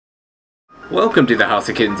Welcome to the House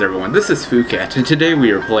of Kittens, everyone. This is Fucat, and today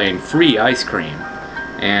we are playing Free Ice Cream.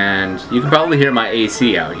 And you can probably hear my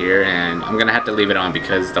AC out here, and I'm gonna have to leave it on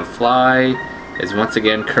because the fly is once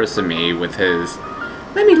again cursing me with his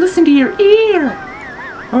 "Let me listen to your ear,"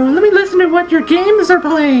 or "Let me listen to what your games are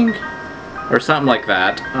playing," or something like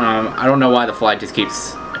that. I don't know why the fly just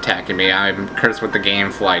keeps attacking me. I'm cursed with the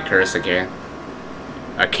game fly curse again.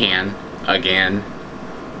 Again.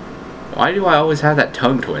 Why do I always have that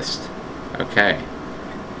tongue twist? Okay.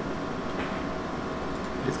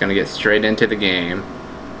 Just gonna get straight into the game.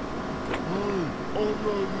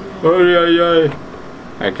 Oh yeah.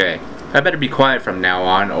 Okay. I better be quiet from now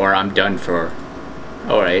on or I'm done for.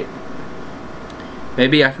 Alright.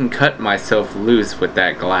 Maybe I can cut myself loose with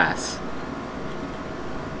that glass.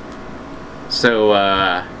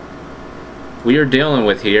 So, we are dealing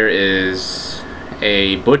with here is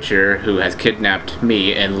a butcher who has kidnapped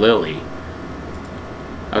me and Lily.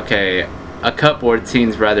 Okay, a cupboard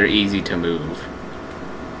seems rather easy to move.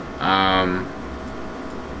 I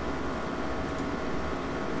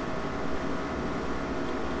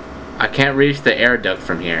can't reach the air duct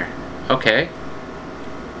from here. Okay.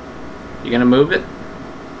 You gonna move it?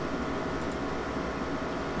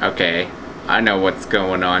 Okay, I know what's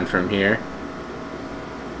going on from here.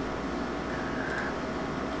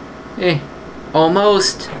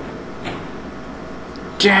 Almost.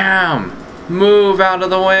 Damn! Move out of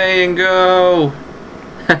the way and go!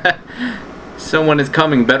 Someone is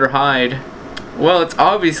coming, better hide. Well, it's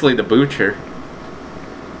obviously the butcher.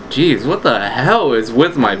 Jeez, what the hell is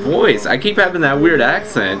with my voice? I keep having that weird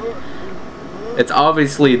accent. It's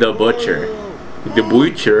obviously the butcher. The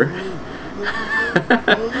butcher.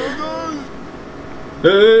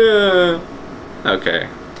 Okay,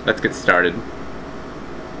 let's get started.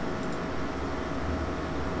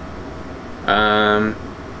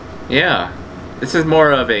 Yeah. This is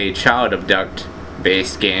more of a child abduct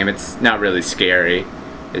based game. It's not really scary.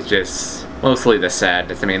 It's just mostly the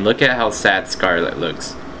sadness. I mean, look at how sad Scarlett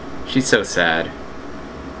looks. She's so sad.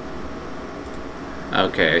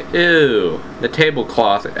 Okay. Ew. The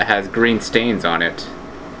tablecloth has green stains on it.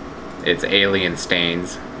 It's alien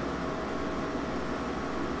stains.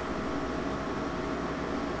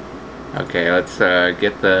 Okay, let's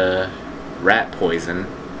get the rat poison.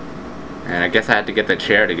 And I guess I had to get the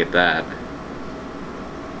chair to get that.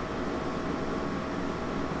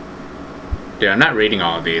 Dude, I'm not reading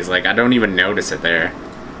all of these. Like, I don't even notice it there.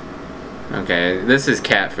 Okay, this is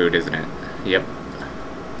cat food, isn't it? Yep.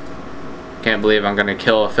 Can't believe I'm gonna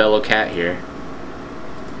kill a fellow cat here.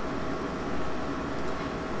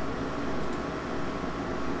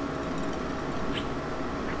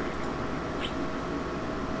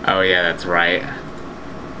 Oh yeah, that's right.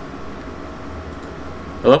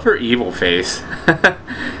 I love her evil face.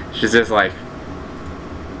 She's just like...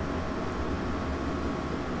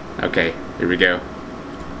 Okay, here we go.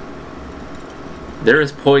 There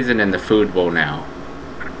is poison in the food bowl now.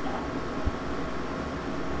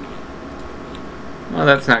 Well,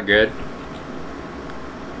 that's not good.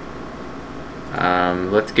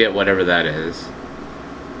 Let's get whatever that is.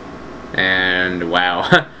 And wow.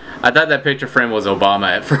 I thought that picture frame was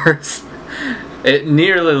Obama at first. It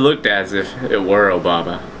nearly looked as if it were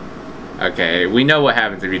Obama. Okay, we know what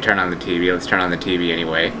happens if you turn on the TV. Let's turn on the TV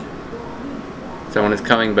anyway. Someone is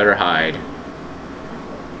coming, better hide.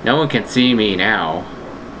 No one can see me now.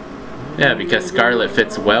 Yeah, because Scarlett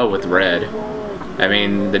fits well with red. I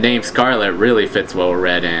mean, the name Scarlett really fits well with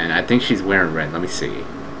red, and I think she's wearing red. Let me see.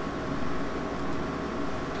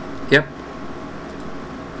 Yep.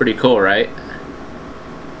 Pretty cool, right?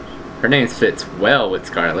 Her name fits well with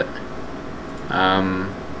Scarlett.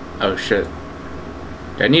 Oh shit.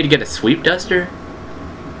 Do I need to get a sweep duster?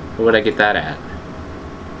 Where would I get that at?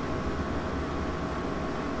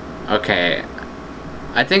 Okay.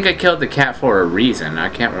 I think I killed the cat for a reason. I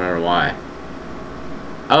can't remember why.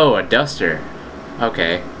 Oh, a duster.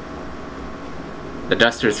 Okay. The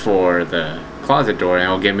duster's for the closet door and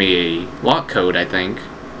it'll give me a lock code, I think.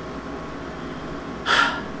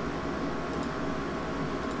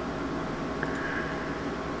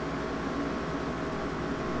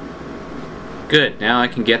 Good, now I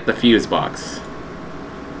can get the fuse box.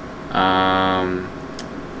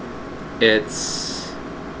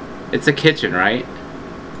 It's a kitchen, right?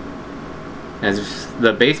 As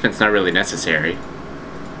the basement's not really necessary.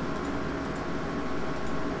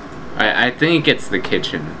 I think it's the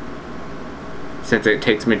kitchen, since it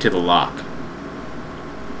takes me to the lock.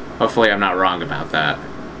 Hopefully I'm not wrong about that.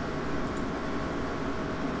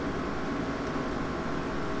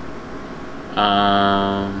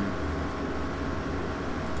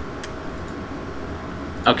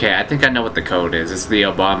 Okay, I think I know what the code is. It's the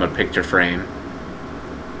Obama picture frame.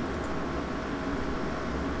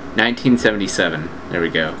 1977. There we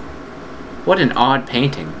go. What an odd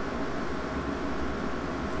painting.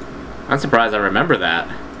 I'm surprised I remember that.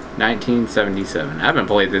 1977. I haven't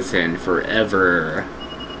played this in forever.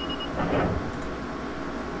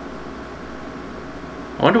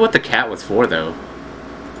 I wonder what the cat was for, though.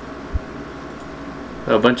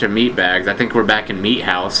 A bunch of meat bags. I think we're back in Meat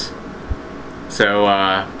House. So,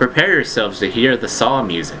 prepare yourselves to hear the Saw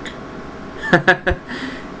music.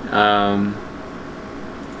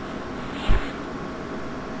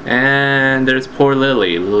 And there's poor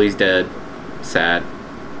Lily. Lily's dead. Sad.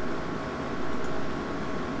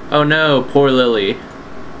 Oh no, poor Lily.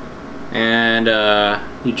 And,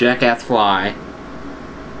 you jackass fly.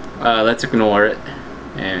 Let's ignore it.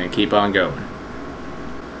 And keep on going.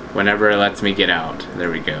 Whenever it lets me get out.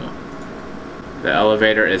 There we go. The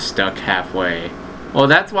elevator is stuck halfway. Well,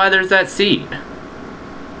 that's why there's that seat.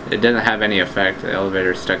 It doesn't have any effect. The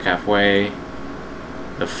elevator is stuck halfway.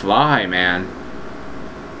 The fly, man.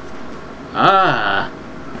 Ah!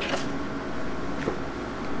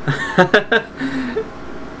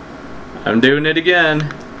 I'm doing it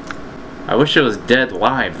again. I wish it was dead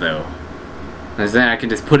live, though. Because then I can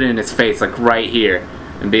just put it in his face, like right here.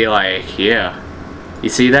 And be like, yeah. You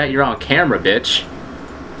see that? You're on camera, bitch.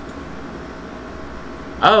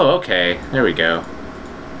 Oh, okay. There we go.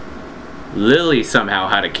 Lily somehow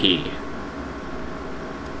had a key.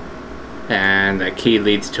 And that key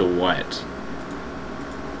leads to what?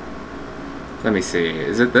 Let me see.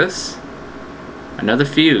 Is it this? Another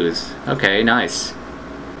fuse. Okay, nice.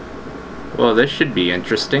 Well, this should be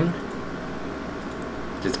interesting.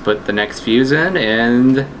 Just put the next fuse in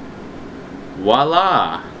and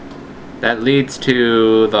voila! That leads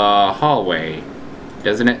to the hallway,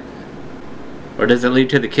 doesn't it? Or does it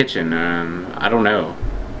lead to the kitchen? I don't know.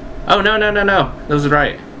 Oh, no. That was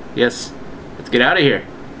right. Yes. Let's get out of here.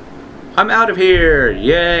 I'm out of here!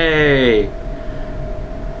 Yay!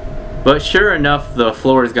 But sure enough, the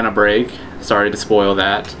floor is gonna break. Sorry to spoil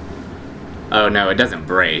that. Oh no, it doesn't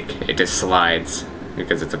break. It just slides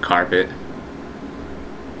because it's a carpet.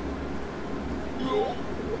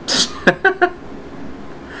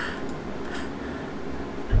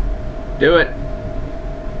 Do it.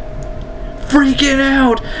 Freaking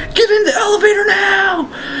out! Get in the elevator now!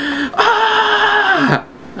 Ah!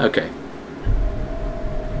 Okay.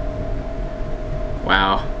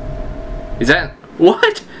 Wow. Is that...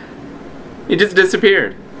 What? He just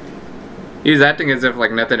disappeared. He was acting as if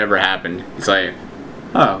like nothing ever happened. He's like,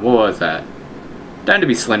 oh, what was that? Time to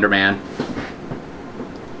be Slender Man.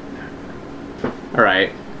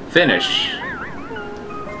 Alright. Finish.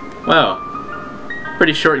 Well.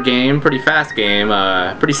 Pretty short game, pretty fast game,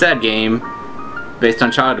 pretty sad game. Based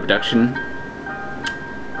on child abduction.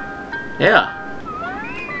 Yeah.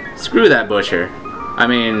 Screw that butcher. I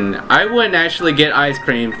mean, I wouldn't actually get ice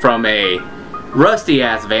cream from a rusty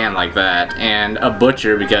ass van like that and a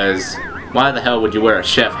butcher, because why the hell would you wear a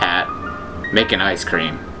chef hat making ice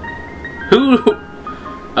cream? Who?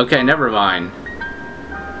 Okay, never mind.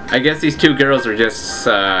 I guess these two girls are just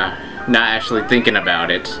not actually thinking about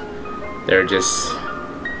it. They're just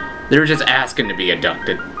asking to be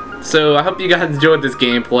abducted. So I hope you guys enjoyed this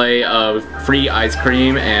gameplay of free ice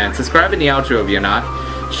cream, and subscribe in the outro if you're not.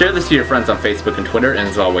 Share this to your friends on Facebook and Twitter, and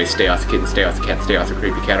as always, stay awesome kids, stay awesome cats, stay awesome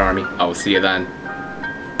creepy cat army. I will see you then.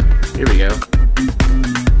 Here we go.